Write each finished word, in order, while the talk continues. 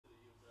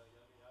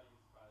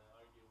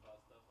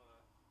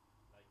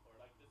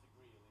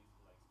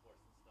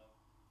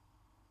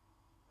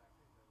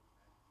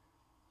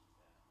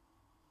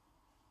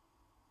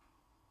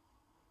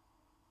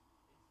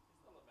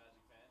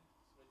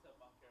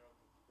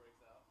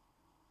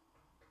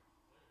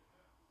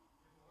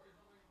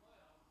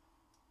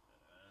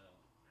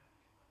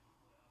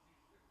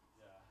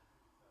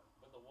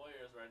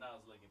now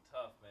is looking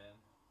tough, man.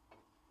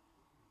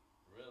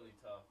 Really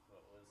tough.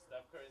 Was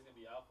Steph Curry's gonna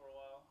be out for a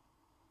while?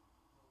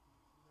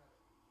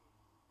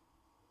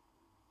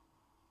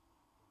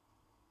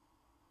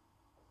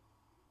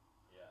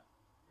 Yeah.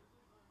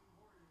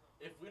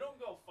 If we don't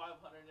go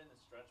 500 in the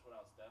stretch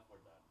without Steph,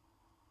 we're done.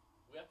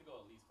 We have to go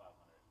at least 500.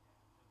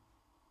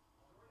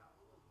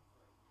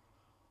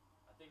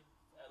 I think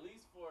at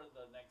least for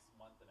the next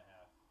month and a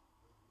half.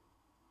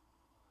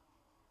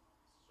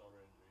 Shoulder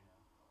injury. Yeah.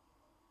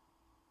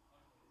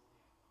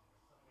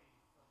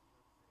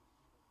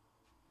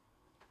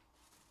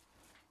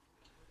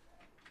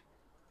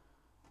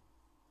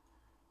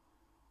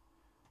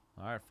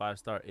 All right,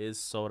 5-star is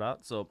sold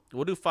out. So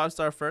we'll do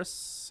 5-star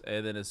first,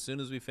 and then as soon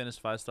as we finish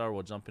 5-star,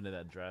 we'll jump into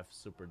that draft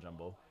super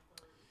jumbo.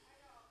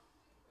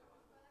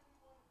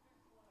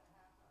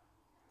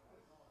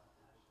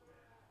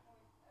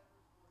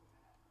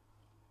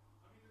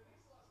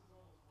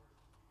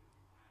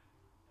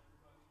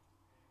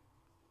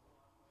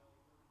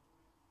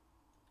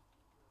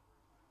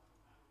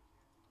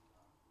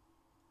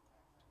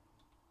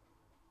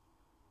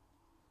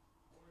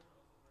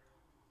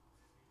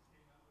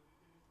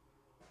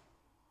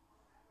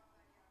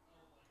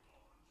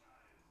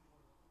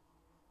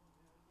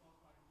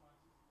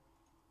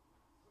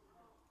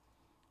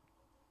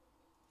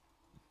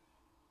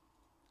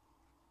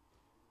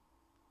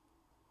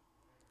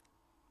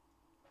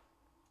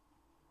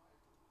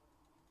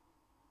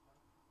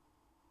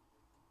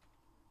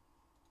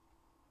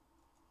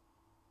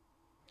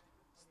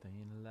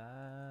 Staying alive.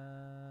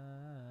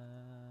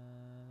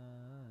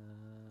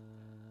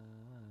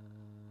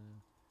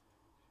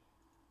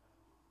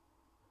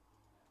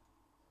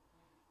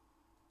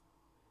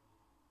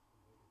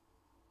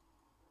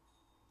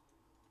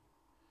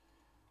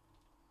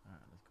 All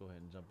right, let's go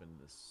ahead and jump into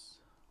this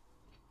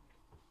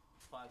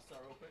 5-star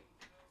real quick.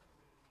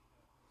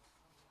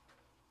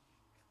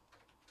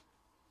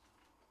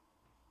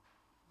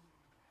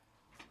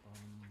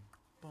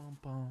 Bum,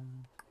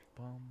 bum,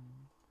 bum.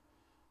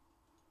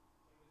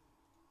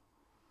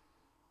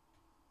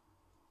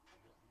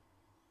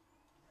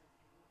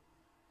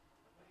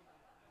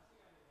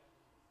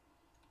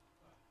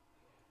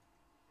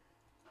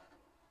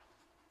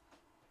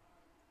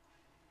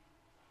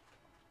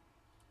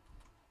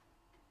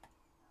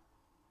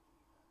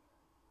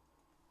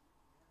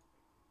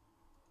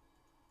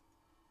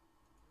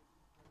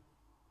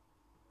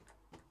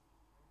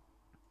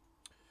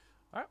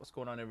 All right, what's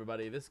going on,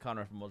 everybody? This is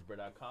Connor from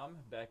Mojobreak.com.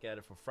 Back at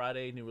it for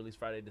Friday, new release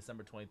Friday,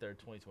 December 23rd,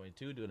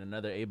 2022. Doing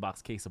another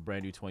A-Box case of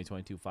brand new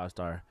 2022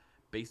 5-star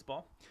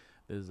baseball.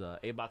 This is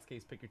A-Box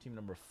case, pick your team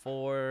number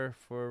 4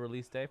 for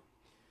release day.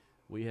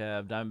 We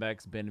have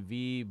Diamondbacks, Ben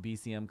V,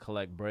 BCM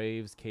Collect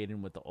Braves, Caden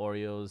with the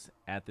Orioles,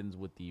 Athens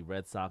with the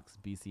Red Sox,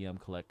 BCM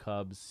Collect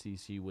Cubs,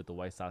 CC with the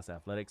White Sox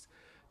Athletics,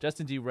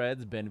 Justin G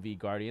Reds, Ben V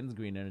Guardians,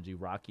 Green Energy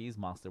Rockies,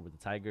 Monster with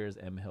the Tigers,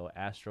 M Hill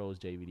Astros,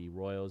 JVD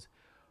Royals,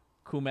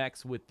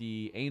 Kumax with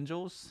the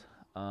Angels,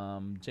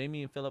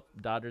 Jamie and Phillip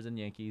Dodgers and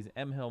Yankees,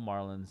 M Hill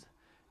Marlins,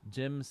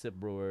 Jim Sip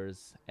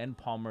Brewers, N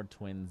Palmer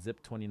Twins,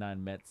 Zip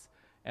 29 Mets,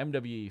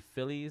 MWE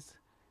Phillies,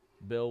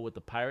 Bill with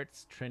the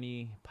Pirates,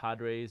 Trini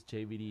Padres,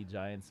 JVD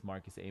Giants,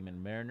 Marcus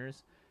Amon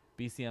Mariners,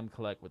 BCM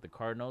Collect with the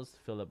Cardinals,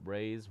 Philip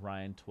Rays,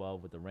 Ryan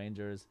 12 with the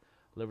Rangers,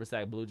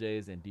 Liversack Blue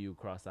Jays, and DU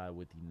Cross-Eye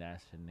with the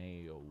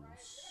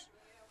Nationals.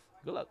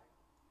 Good luck.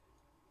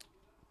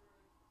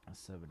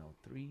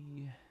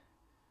 703.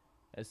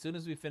 As soon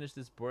as we finish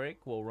this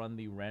break, we'll run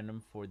the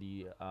random for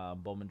the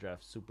Bowman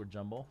Draft Super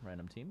Jumbo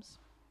random teams.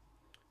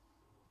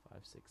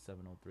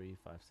 56703,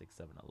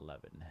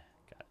 56711.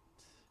 Got it.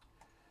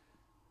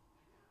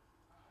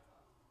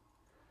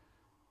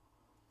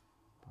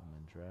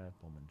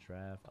 Bowman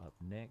Draft up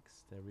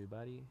next,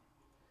 everybody.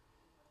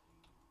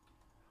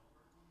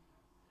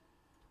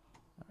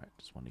 All right,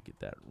 just want to get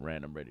that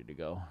random ready to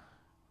go.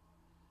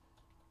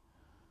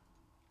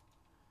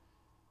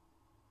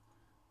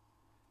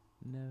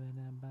 Never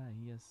not by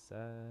your side.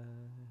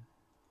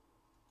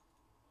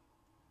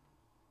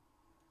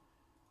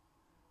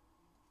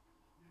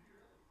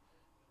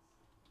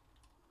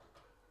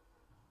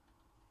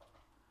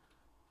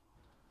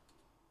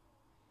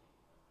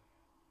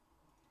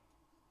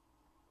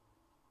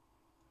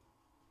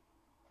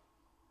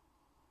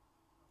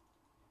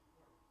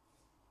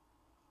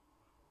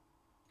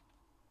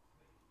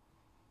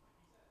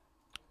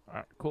 All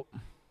right, cool.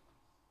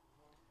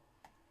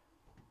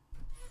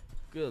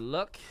 Good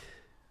luck.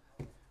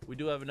 We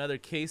do have another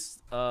case,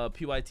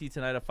 PYT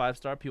tonight, a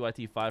 5-star,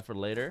 PYT 5 for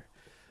later.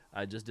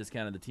 I just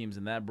discounted the teams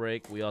in that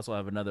break. We also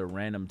have another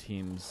random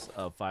teams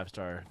of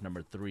 5-star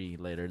number 3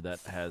 later that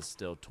has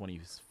still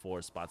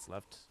 24 spots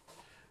left.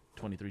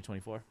 23,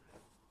 24.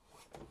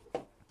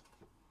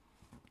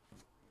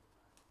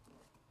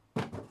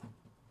 All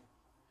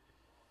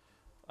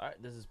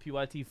right, this is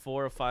PYT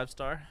 4 of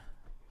 5-star.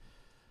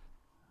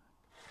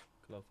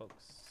 Good luck,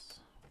 folks.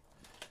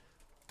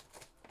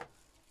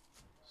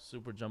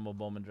 Super Jumbo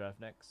Bowman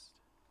Draft next.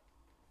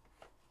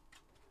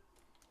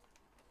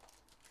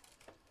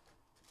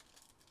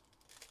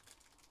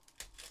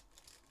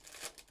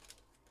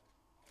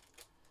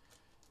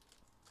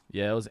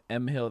 Yeah, it was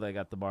M Hill that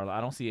got the Marlins.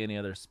 I don't see any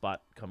other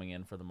spot coming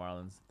in for the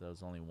Marlins. There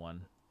was only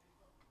one.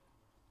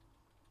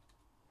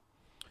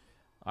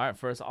 All right,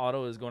 first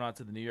auto is going out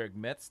to the New York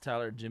Mets.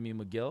 Tyler Jimmy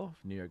McGill,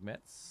 New York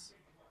Mets.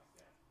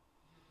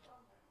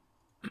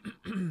 So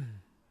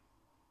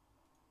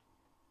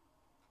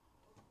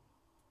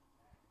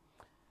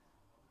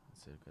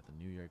we've got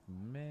the New York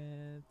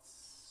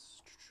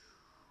Mets.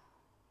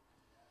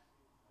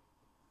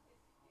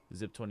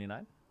 Zip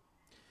 29.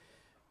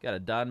 Got a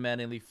Don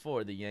Mattingly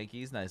for the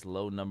Yankees. Nice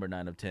low number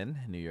 9 of 10.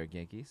 New York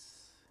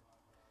Yankees.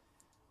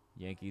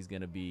 Yankees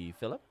going to be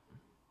Phillip.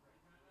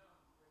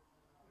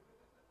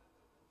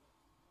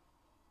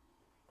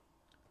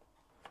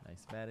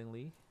 Nice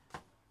Mattingly.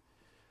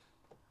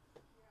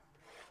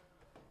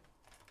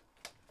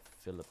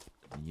 Phillip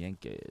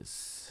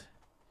Yankees.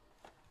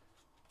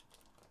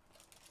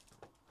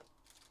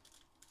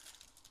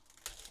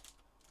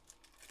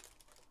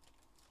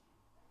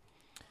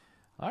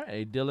 All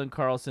right, Dylan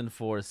Carlson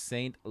for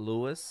St.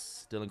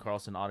 Louis. Dylan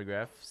Carlson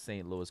autograph,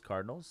 St. Louis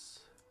Cardinals.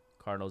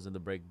 Cardinals in the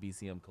break,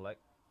 BCM Collect.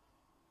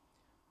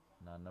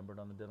 Not numbered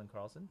on the Dylan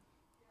Carlson.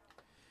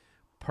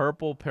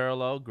 Purple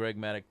parallel,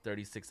 Greg Maddux,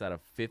 36 out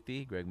of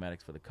 50. Greg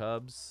Maddux for the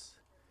Cubs.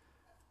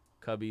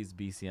 Cubbies,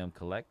 BCM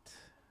Collect.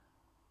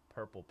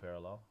 Purple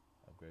parallel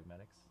of Greg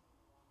Maddux.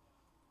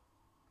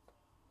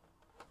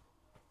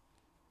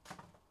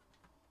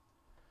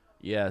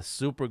 Yeah,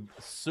 super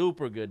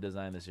good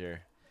design this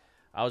year.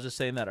 I was just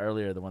saying that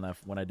earlier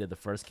when I did the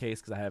first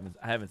case, because I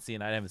haven't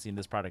seen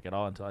this product at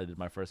all until I did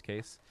my first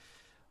case.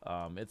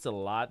 It's a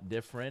lot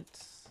different.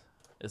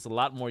 It's a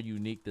lot more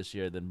unique this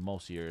year than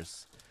most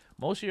years.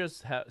 Most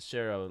years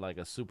share like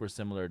a super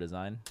similar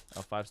design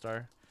of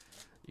 5-star.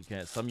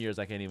 Some years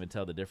I can't even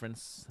tell the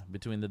difference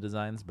between the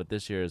designs, but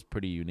this year is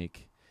pretty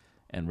unique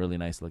and really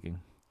nice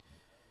looking.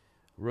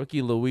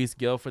 Rookie Luis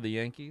Gil for the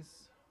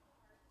Yankees.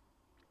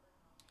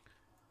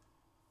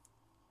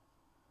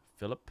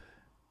 Phillip.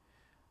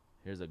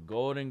 Here's a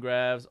Golden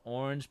Grabs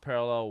orange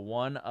parallel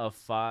 1 of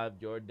 5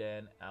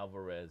 Jordan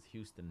Alvarez,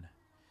 Houston.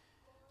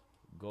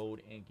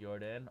 Gold ink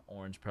Jordan,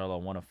 orange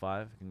parallel 1 of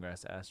 5.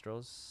 Congrats to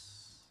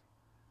Astros.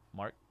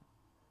 Mark.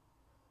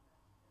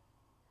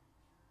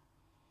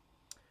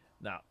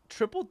 Now,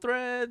 triple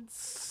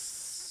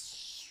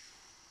threads.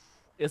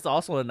 It's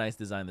also a nice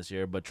design this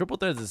year, but triple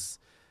threads is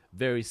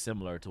very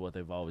similar to what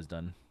they've always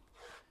done.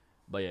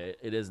 But yeah,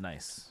 it is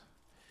nice.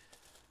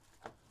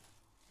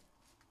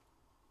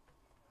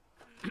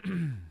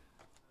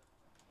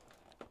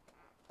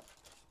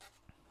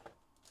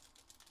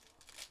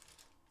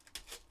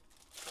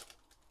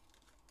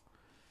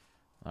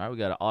 All right, we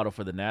got an auto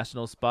for the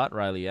national spot.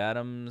 Riley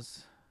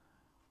Adams.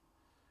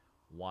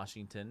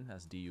 Washington,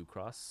 that's DU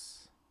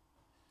Cross.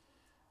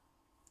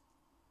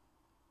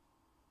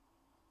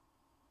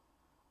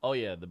 Oh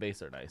yeah, the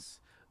base are nice.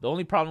 The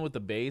only problem with the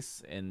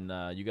base, and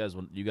you guys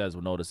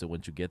will notice it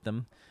once you get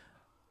them.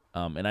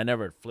 And I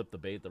never flip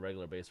the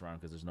regular base around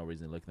because there's no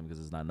reason to look at them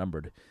because it's not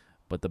numbered.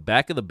 But the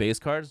back of the base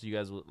cards, you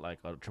guys will like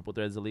triple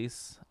threads at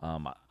least. I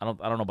don't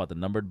know about the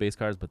numbered base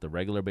cards, but the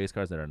regular base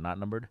cards that are not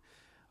numbered,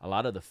 a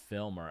lot of the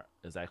film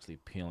is actually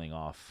peeling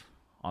off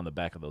on the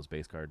back of those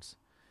base cards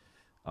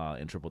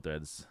in triple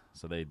threads.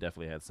 So they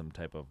definitely had some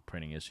type of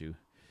printing issue.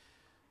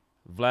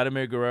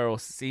 Vladimir Guerrero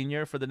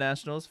Sr. for the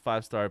Nationals,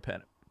 5-star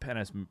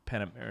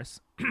Panamaris.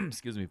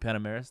 Excuse me,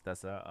 Panamaris.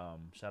 That's a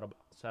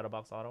shadow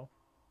box auto.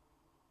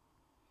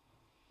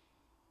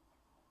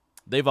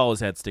 They've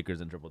always had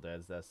stickers in triple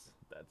threads. That's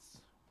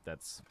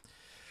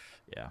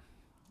yeah.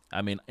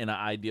 I mean, in an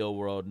ideal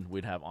world,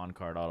 we'd have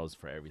on-card autos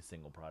for every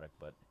single product,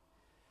 but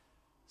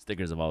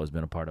stickers have always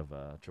been a part of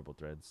triple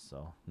threads,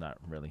 so not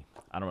really.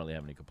 I don't really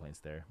have any complaints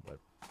there. But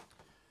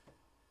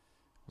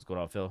what's going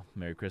on, Phil?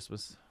 Merry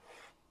Christmas.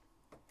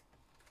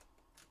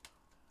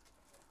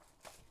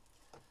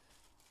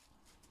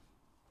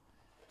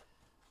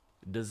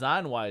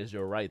 Design-wise,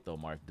 you're right, though,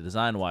 Mark.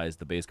 Design-wise,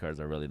 the base cards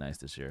are really nice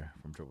this year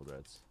from triple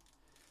threads.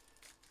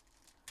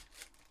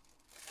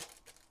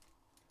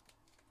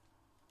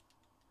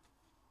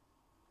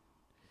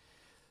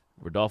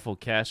 Rodolfo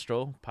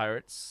Castro,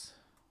 Pirates.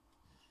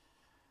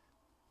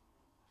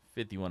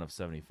 51 of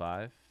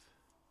 75.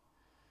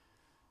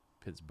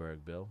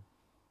 Pittsburgh Bill.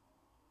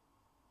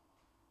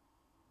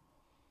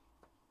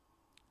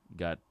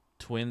 Got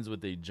Twins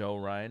with a Joe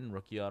Ryan,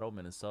 rookie auto,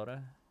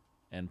 Minnesota,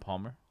 and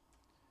Palmer.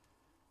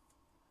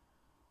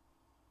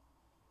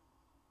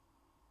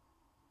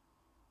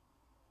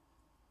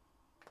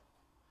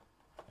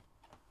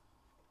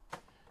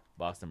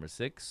 Box number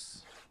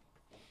 6.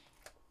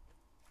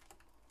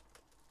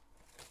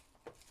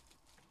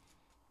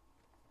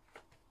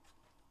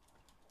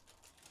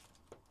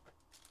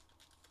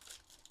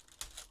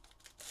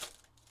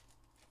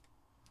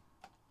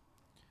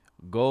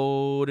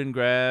 Golden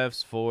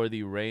Graphs for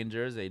the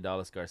Rangers.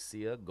 Adolis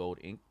Garcia, gold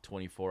ink,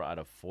 24 out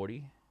of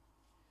 40.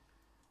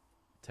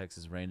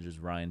 Texas Rangers,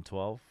 Ryan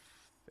 12.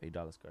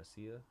 Adolis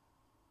Garcia.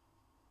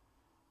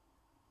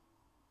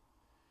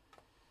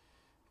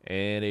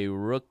 And a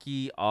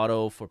rookie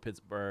auto for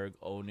Pittsburgh,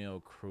 O'Neal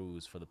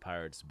Cruz for the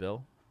Pirates,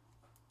 Bill.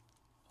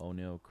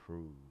 O'Neal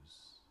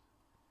Cruz.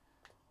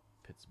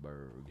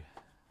 Pittsburgh.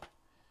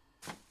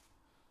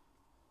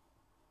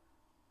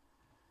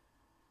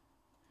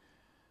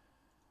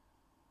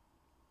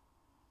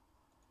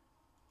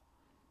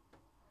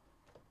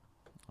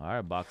 All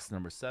right, box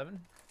number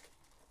 7.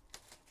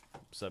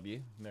 Sub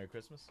you. Merry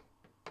Christmas.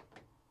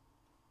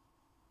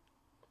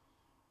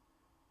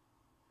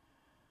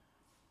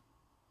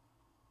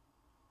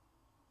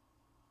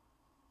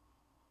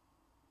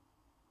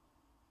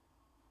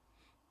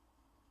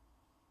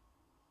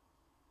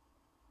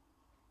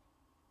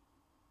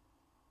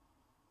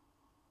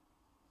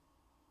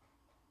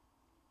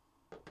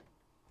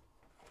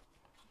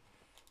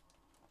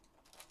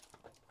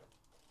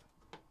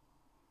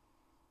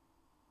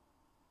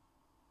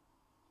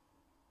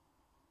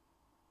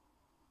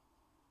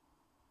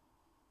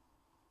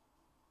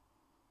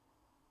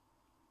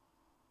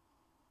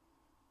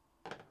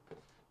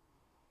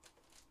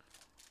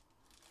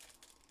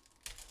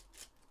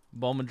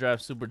 Bowman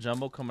Draft Super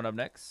Jumbo coming up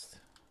next.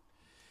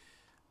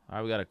 All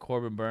right, we got a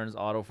Corbin Burns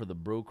auto for the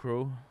Brew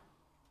Crew.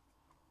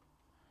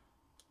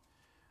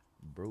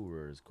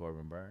 Brewers,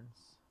 Corbin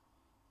Burns.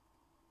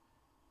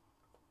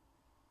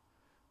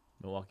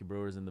 Milwaukee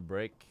Brewers in the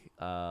break.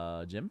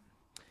 Jim.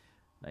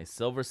 Nice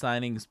silver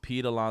signings.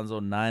 Pete Alonso,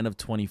 9 of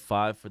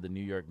 25 for the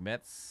New York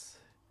Mets.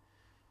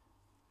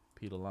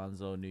 Pete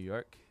Alonso, New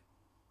York.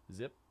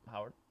 Zip,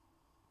 Howard.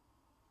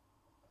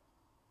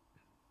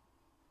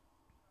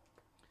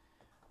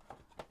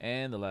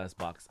 And the last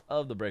box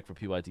of the break for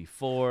PYT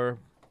 4.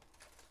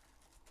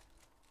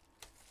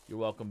 You're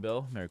welcome,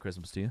 Bill. Merry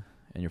Christmas to you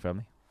and your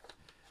family.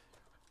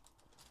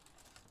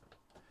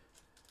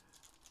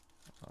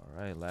 All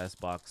right, last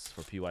box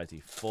for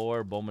PYT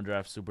 4. Bowman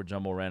Draft Super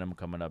Jumbo Random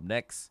coming up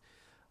next.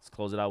 Let's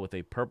close it out with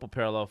a purple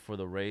parallel for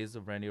the Rays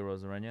of Randy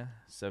Arozarena.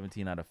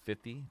 17 out of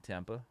 50,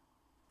 Tampa.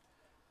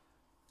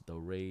 The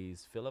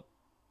Rays, Phillip.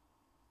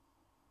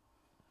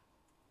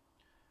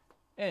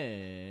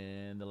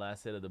 And the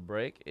last hit of the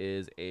break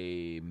is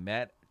a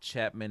Matt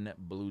Chapman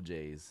Blue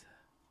Jays.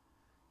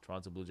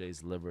 Toronto Blue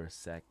Jays liver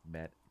sack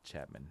Matt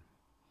Chapman.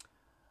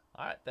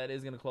 All right, that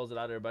is going to close it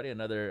out, everybody.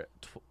 Another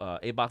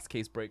 8-box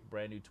case break,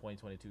 brand new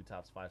 2022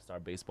 Topps 5-Star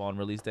Baseball on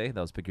release day.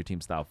 That was Pick Your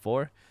Team Style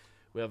 4.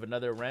 We have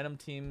another random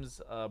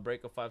teams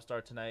break of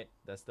 5-star tonight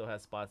that still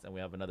has spots, and we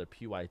have another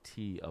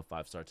PYT of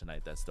 5-star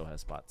tonight that still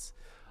has spots.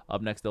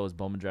 Up next, though, is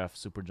Bowman Draft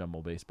Super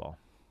Jumbo Baseball.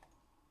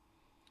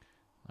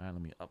 All right,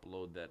 let me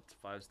upload that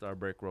 5-star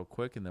break real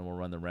quick, and then we'll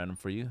run the random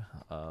for you.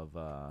 And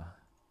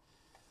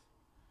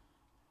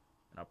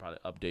I'll probably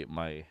update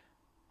my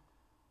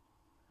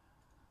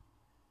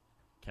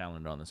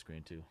calendar on the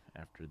screen, too,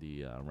 after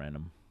the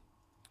random.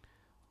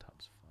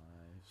 Topps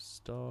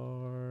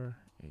 5-star,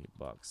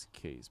 8-box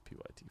case,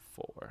 PYT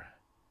 4.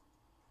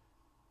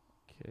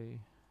 Okay.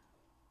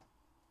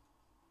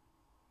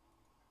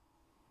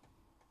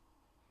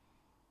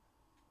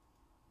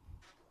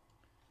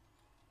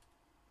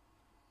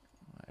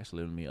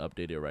 Actually, let me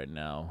update it right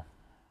now.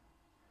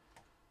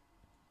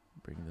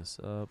 Bring this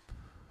up.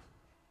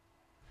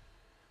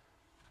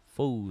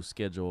 Full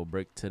schedule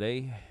break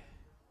today.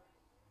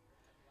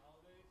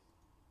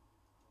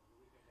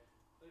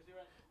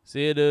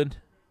 See you, dude.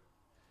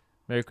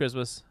 Merry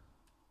Christmas.